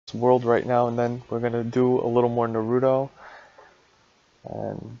world right now, and then we're gonna do a little more Naruto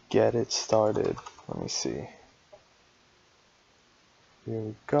and get it started. Let me see. Here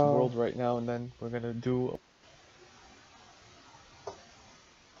we go. World right now, and then we're gonna do.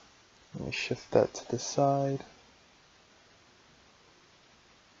 Let me shift that to the side.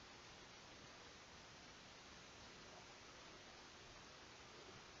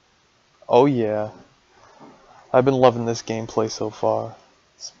 Oh yeah, I've been loving this gameplay so far.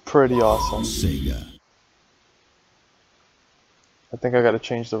 It's pretty awesome. Sega. I think I gotta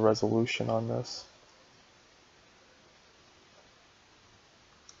change the resolution on this.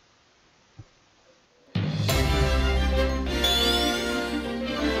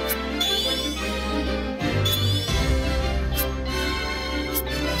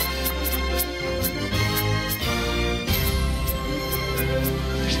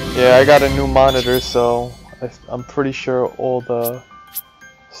 Yeah, I got a new monitor, so I'm pretty sure all the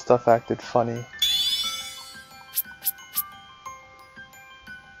stuff acted funny.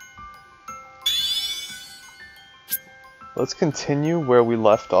 Let's continue where we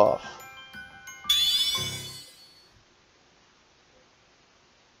left off.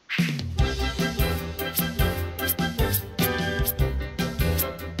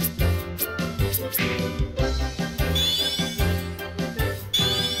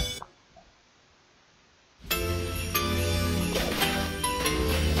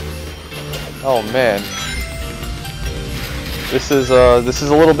 Oh man, this is a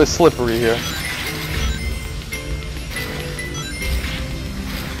little bit slippery here.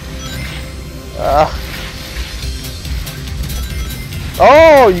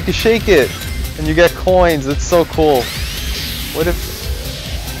 Oh, you can shake it, and you get coins. That's so cool. What if?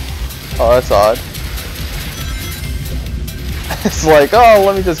 Oh, that's odd. It's like, oh,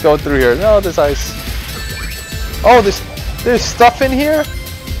 let me just go through here. No, there's ice. Oh, there's stuff in here.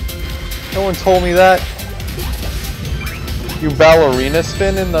 No one told me that. You ballerina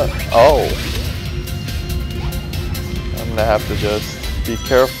spin in the... Oh. I'm gonna have to just be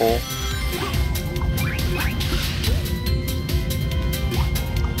careful.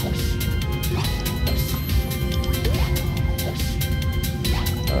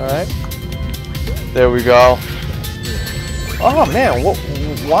 Alright. There we go. Oh man,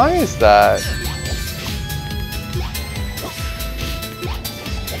 why is that?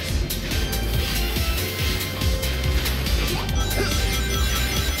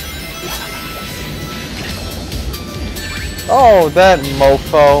 Oh, that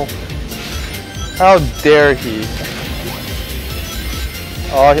mofo. How dare he?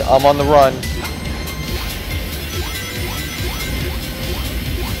 Oh, I'm on the run.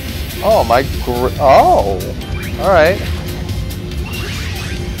 Oh, my oh, alright.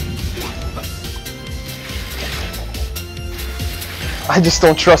 I just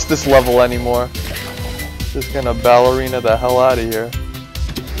don't trust this level anymore. Just gonna ballerina the hell out of here.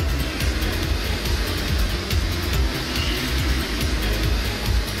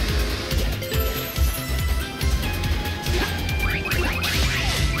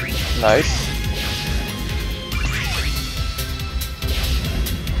 Nice.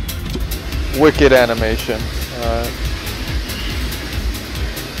 Wicked animation. Alright.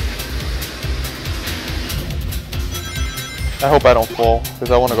 I hope I don't fall,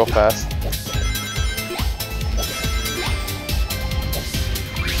 because I want to go fast.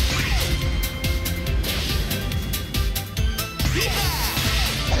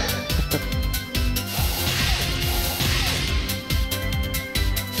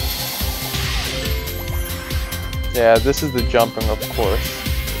 Yeah, this is the jumping, of course.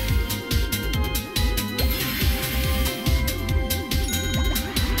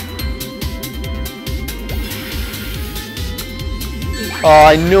 Oh,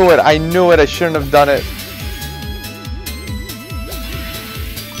 I knew it! I knew it! I shouldn't have done it.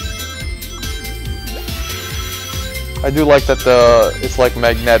 I do like that it's like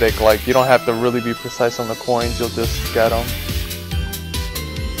magnetic, like you don't have to really be precise on the coins, you'll just get them.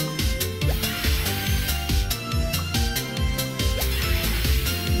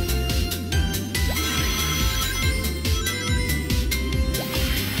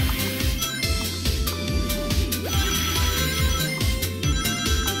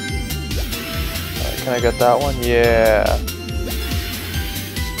 Can I get that one? Yeah.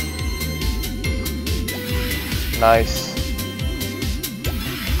 Nice.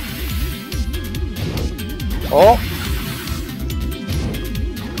 Oh.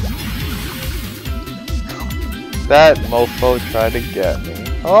 That mofo tried to get me.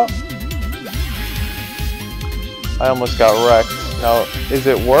 Oh. I almost got wrecked. Now, is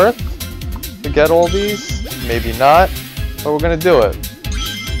it worth to get all these? Maybe not, but we're gonna do it.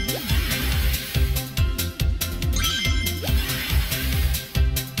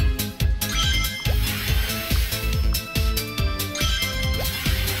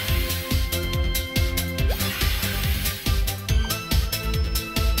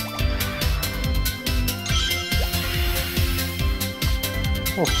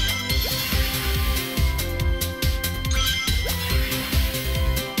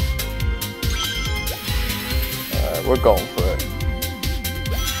 Alright, we're going for it.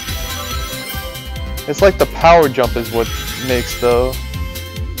 It's like the power jump is what makes the...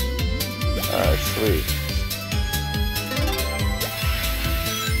 Alright, sweet.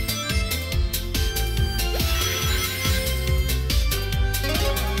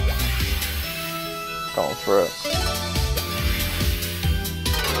 Going for it.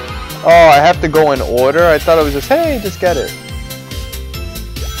 Oh, I have to go in order? I thought it was just, hey, just get it.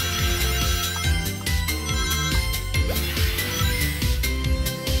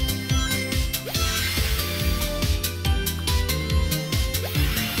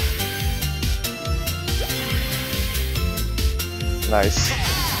 Nice.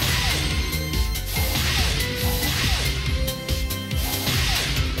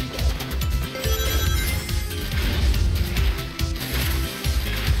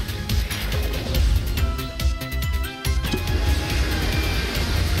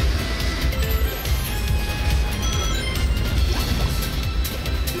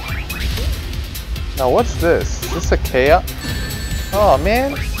 Now what's this? Is this a chaos? Oh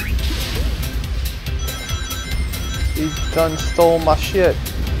man! He done stole my shit.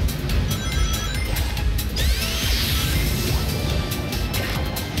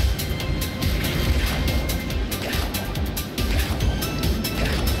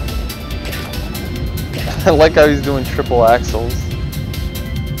 I like how he's doing triple axles.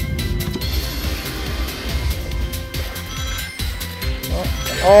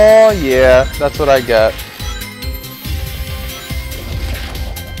 Oh yeah, that's what I got.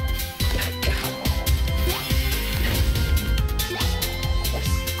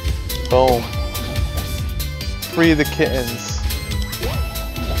 Boom. Free the kittens.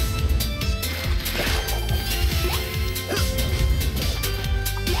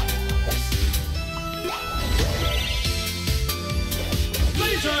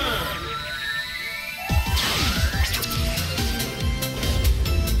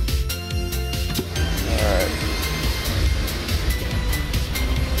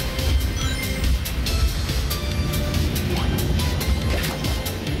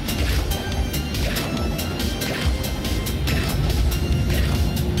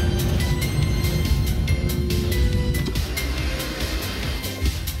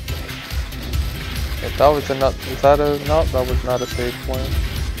 That was a nut. Is that a nut? That was not a save point.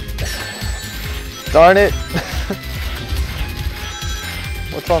 Darn it!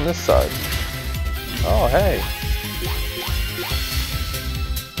 What's on this side? Oh, hey.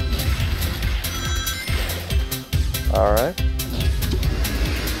 Alright.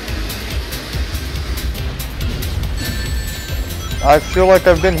 I feel like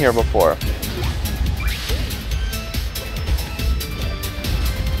I've been here before.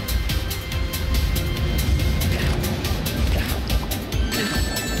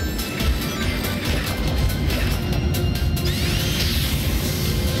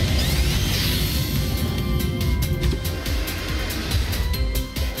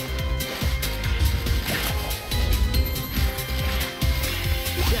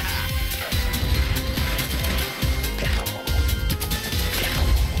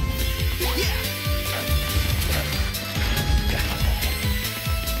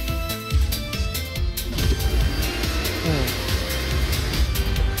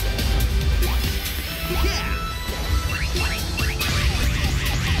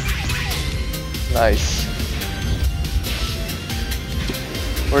 Nice.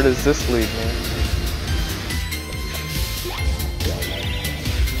 Where does this lead me?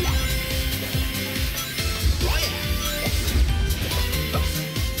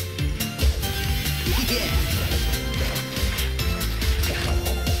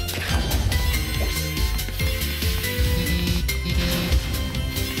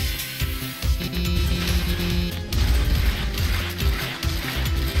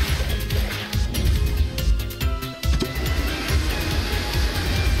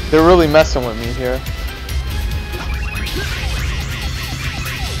 They're really messing with me here.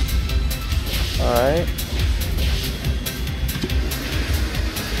 Alright.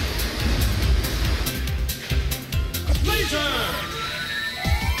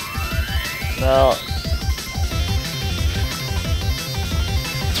 Now...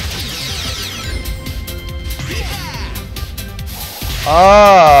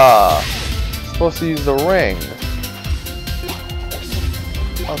 Ah! Supposed to use the ring.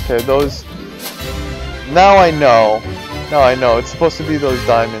 Okay, those... Now I know. Now I know. It's supposed to be those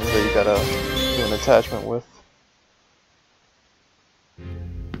diamonds that you gotta do an attachment with.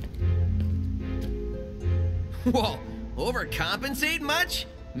 Whoa, overcompensate much?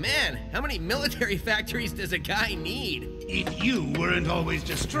 Man, how many military factories does a guy need? If you weren't always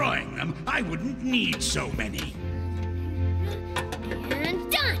destroying them, I wouldn't need so many. And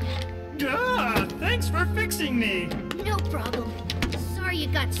done! Duh! Thanks for fixing me! No problem. Sorry you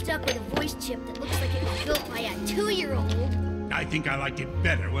got stuck with a voice chip that looks like it was built by a 2-year-old. I think I liked it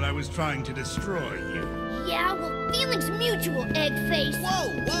better when I was trying to destroy you. Yeah, well, feelings mutual, egg face.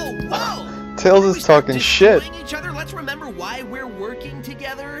 Whoa, whoa, whoa! Tails Before is we start talking shit. destroying each other, let's remember why we're working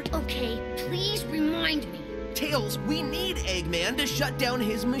together. Okay, please remind me. Tails, we need Eggman to shut down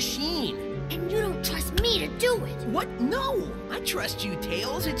his machine. And you don't trust me to do it. What? No! I trust you,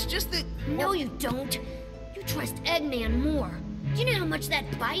 Tails. It's just that... No, you don't. You trust Eggman more. Do you know how much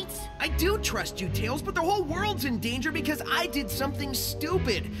that bites? I do trust you, Tails, but the whole world's in danger because I did something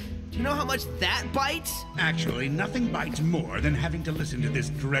stupid. Do you know how much that bites? Actually, nothing bites more than having to listen to this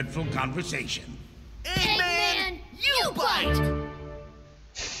dreadful conversation. Eggman, you bite!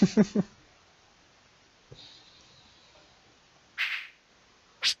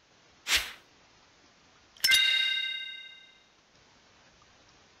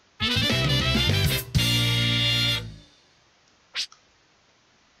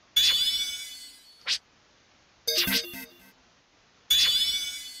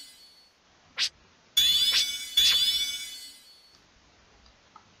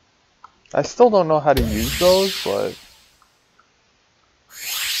 I still don't know how to use those, but...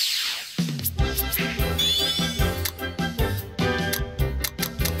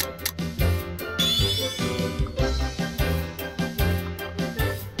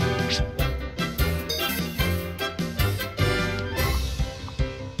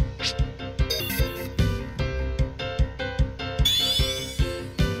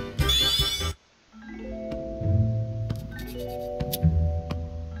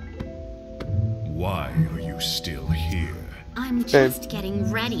 Why are you still here? I'm just getting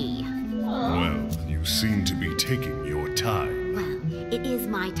ready. Well, you seem to be taking your time. Well, it is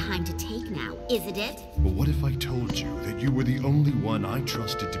my time to take now, isn't it? But what if I told you that you were the only one I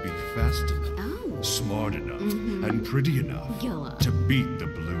trusted to be fast enough, Oh. smart enough, and pretty enough Go on. to beat the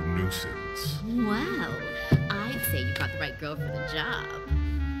blue nuisance? Well, I'd say you got the right girl for the job.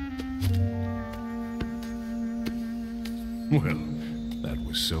 Well, that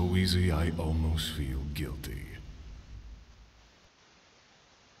was so easy I almost feel guilty.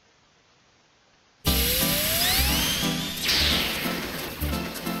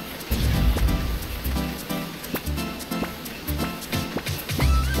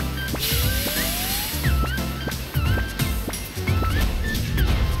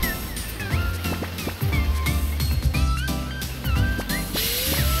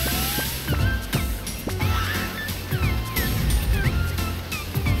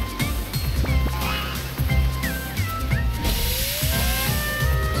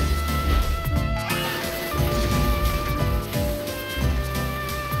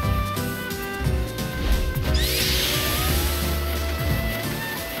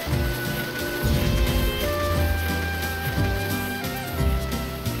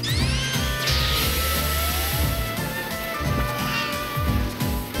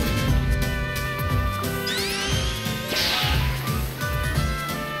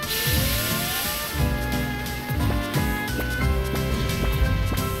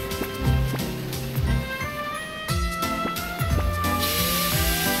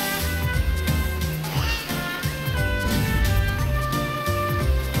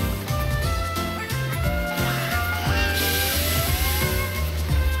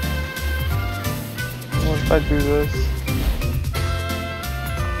 What if I do this?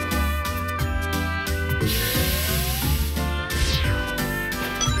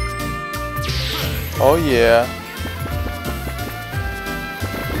 Oh yeah.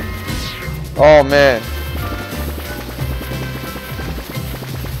 Oh man.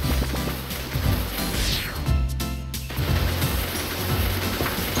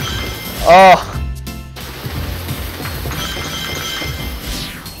 Oh.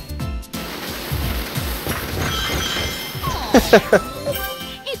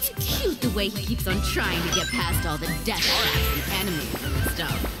 It's cute the way he keeps on trying to get past all the death traps and enemies and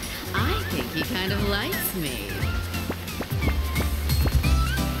stuff. I think he kind of likes me.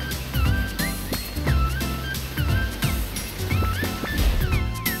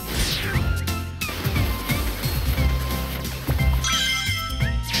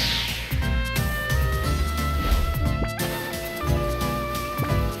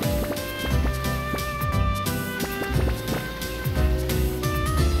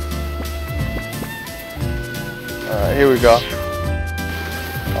 Alright, here we go.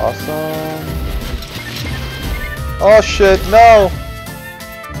 Awesome. Oh shit, no!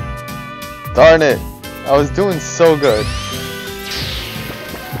 Darn it. I was doing so good.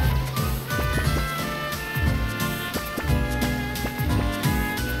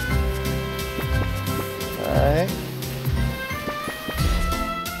 Alright.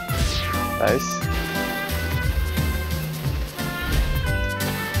 Nice.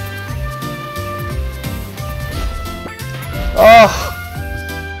 Oh!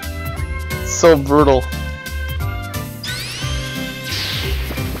 So brutal.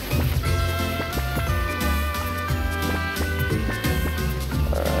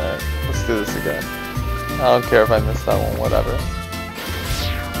 Alright, let's do this again. I don't care if I missed that one, whatever.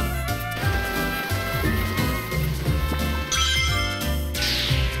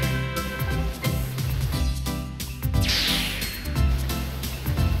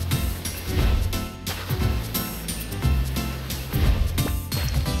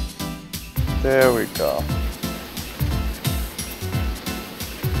 There we go.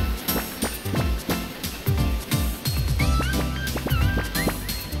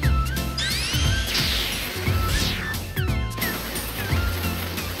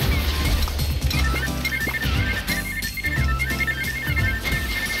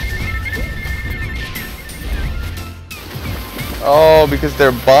 Oh, because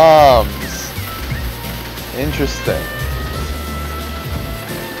they're bombs. Interesting.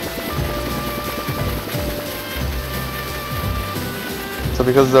 So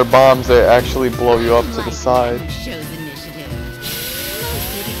because they're bombs, they actually blow you up to the side. Show's initiative.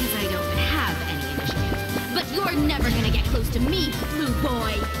 Mostly because I don't have any initiative. But you're never gonna get close to me, blue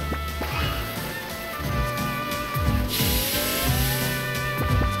boy.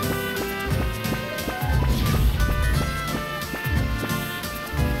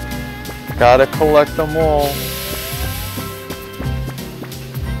 Gotta collect them all.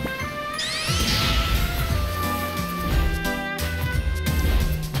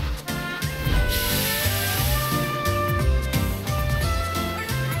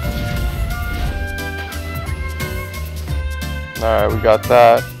 Alright, we got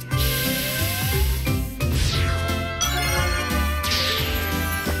that.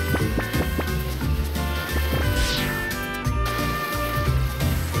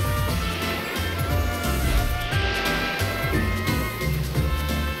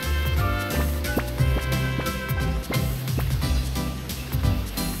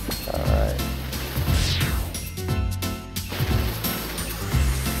 Alright.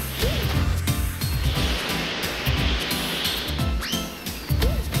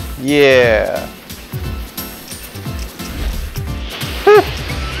 Yeah.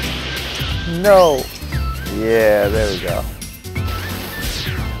 No. Yeah, there we go.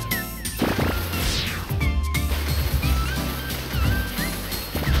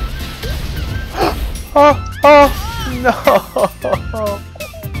 Oh, no.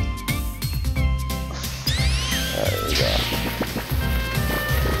 There we go.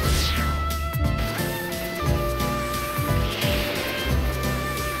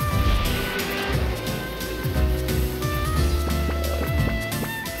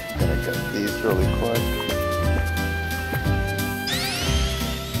 Gonna get these really quick.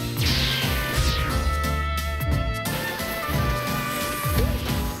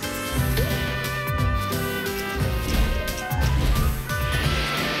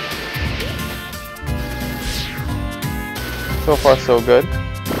 So far, so good.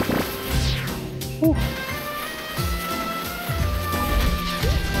 Whew.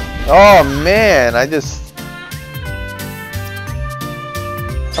 Oh man, I don't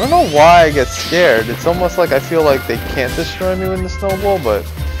know why I get scared. It's almost like I feel like they can't destroy me with the snowball, but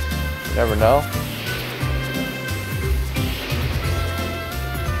you never know.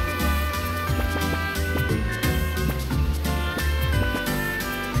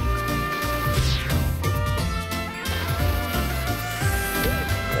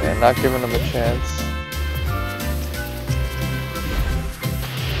 And not giving them a chance.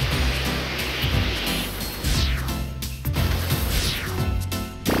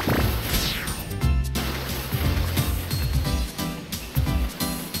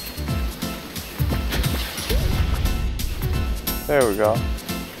 There we go.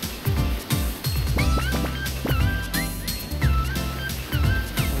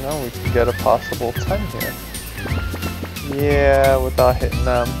 Now we can get a possible 10 here. Yeah, without hitting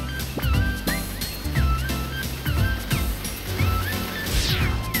them.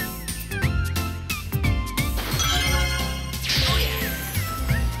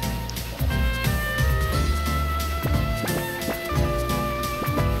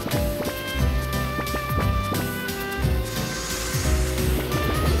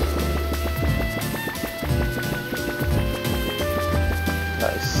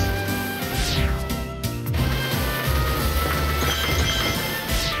 Nice.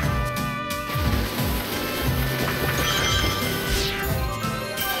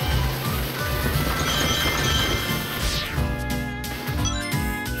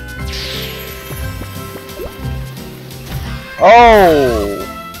 Oh!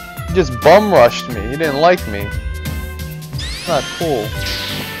 He just bum rushed me. He didn't like me. Not cool.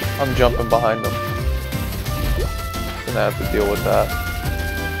 I'm jumping behind him. Gonna have to deal with that.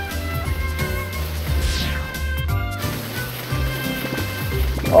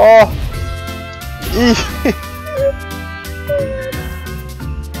 Oh!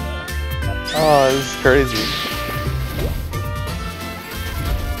 Oh, this is crazy.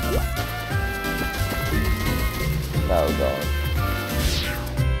 Now we're going.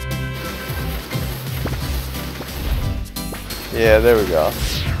 Yeah, there we go.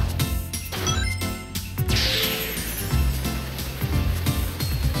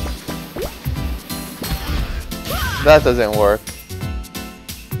 That doesn't work.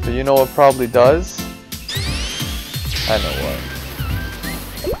 But you know what probably does? I know what.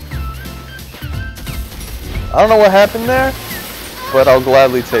 I don't know what happened there, but I'll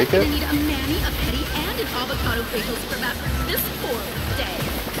gladly take it. I need a Manny, a Petty, and an avocado bagels for about this horrible day.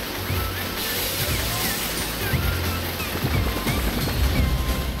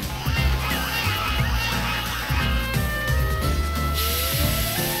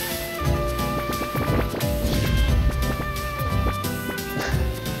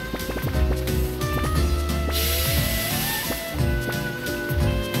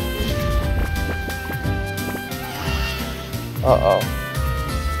 Uh-oh.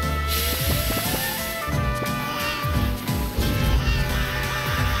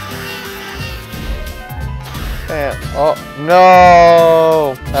 Man, oh,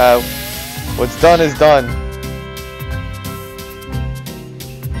 no! What's done is done.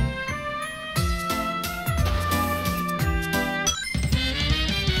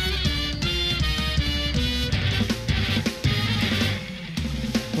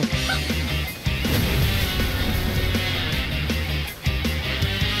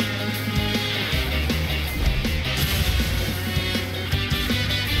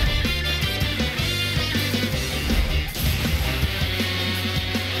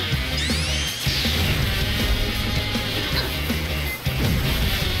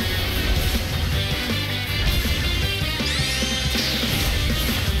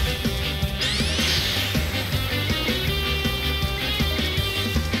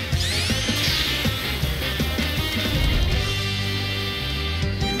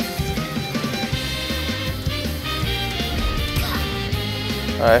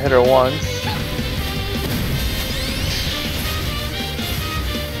 I hit her once.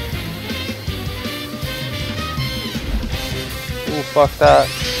 Ooh, fuck that.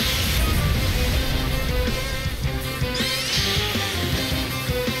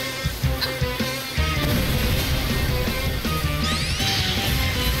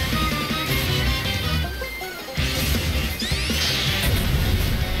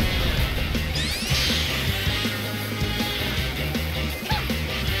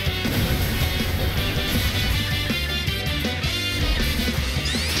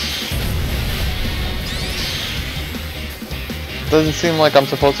 Doesn't seem like I'm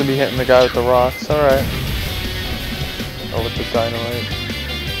supposed to be hitting the guy with the rocks. Alright. Or with the dynamite.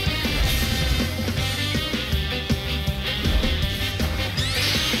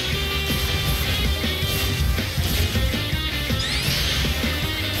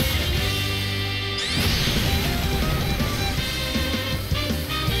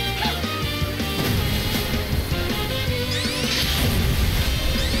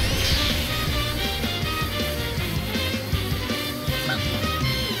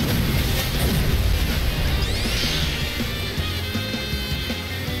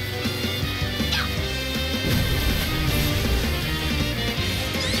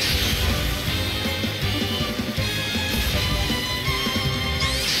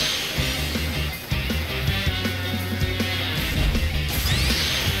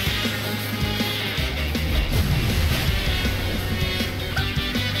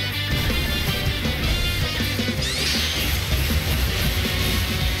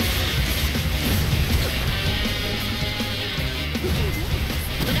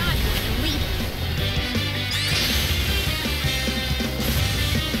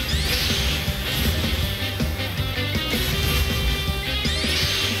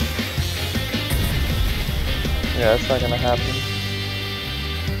 Yeah, that's not gonna happen.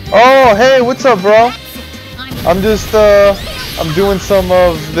 Oh, hey, what's up, bro? I'm just, I'm doing some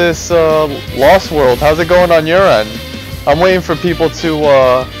of this, Lost World. How's it going on your end? I'm waiting for people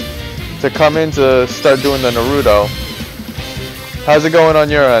to come in to start doing the Naruto. How's it going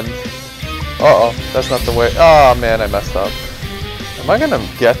on your end? Uh-oh, that's not the way. Oh, man, I messed up. Am I gonna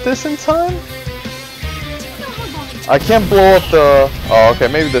get this in time? I can't blow up the... Oh, okay,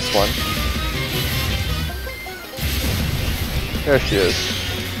 maybe this one. There she is.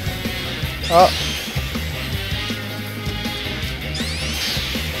 Oh.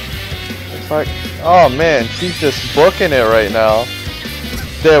 Looks like, oh man, she's just booking it right now.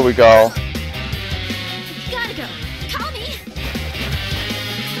 There we go. Gotta go. Call me.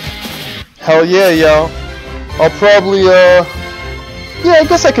 Hell yeah, yo. I'll probably, yeah, I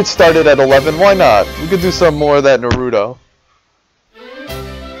guess I could start it at 11. Why not? We could do some more of that Naruto.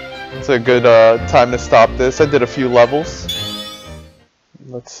 It's a good time to stop this. I did a few levels.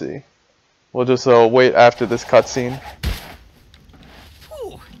 Let's see. We'll just wait after this cutscene.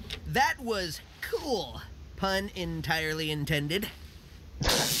 Whew, that was cool. Pun entirely intended.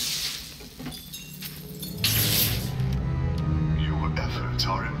 Your efforts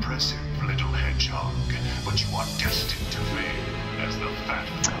are impressive, little hedgehog, but you are destined to fail as the fat.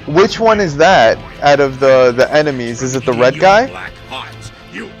 Which one is that out of the enemies? Is it the red guy? Black hearts,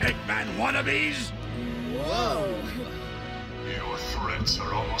 you Eggman wannabes! Whoa. Your threats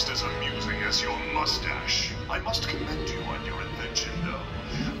are almost as amusing as your mustache. I must commend you on your invention, though.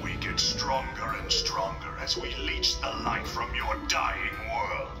 We get stronger and stronger as we leech the life from your dying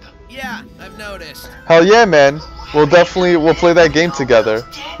world. Yeah, I've noticed. Hell yeah, man. We'll play that game together.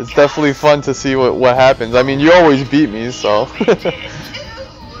 It's definitely fun to see what happens. I mean, you always beat me, so. Too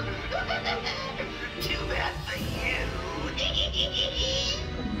bad for you.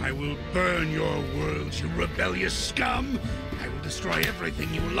 I will burn your world, you rebellious scum! I will destroy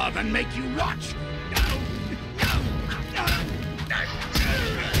everything you love and make you watch!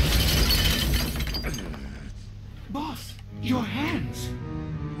 Boss, your hands.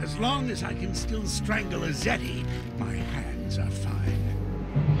 As long as I can still strangle a Zeti, my hands are fine.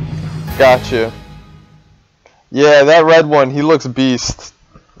 Gotcha. Yeah, that red one, he looks beast.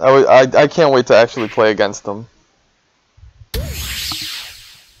 I can't wait to actually play against him.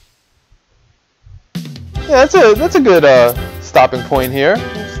 Yeah, that's a good stopping point here.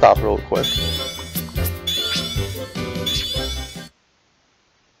 We'll stop real quick.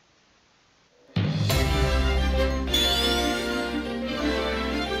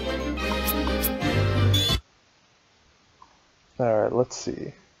 All right, let's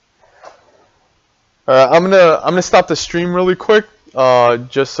see. Alright, I'm gonna stop the stream really quick,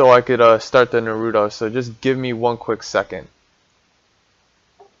 just so I could start the Naruto. So just give me one quick second.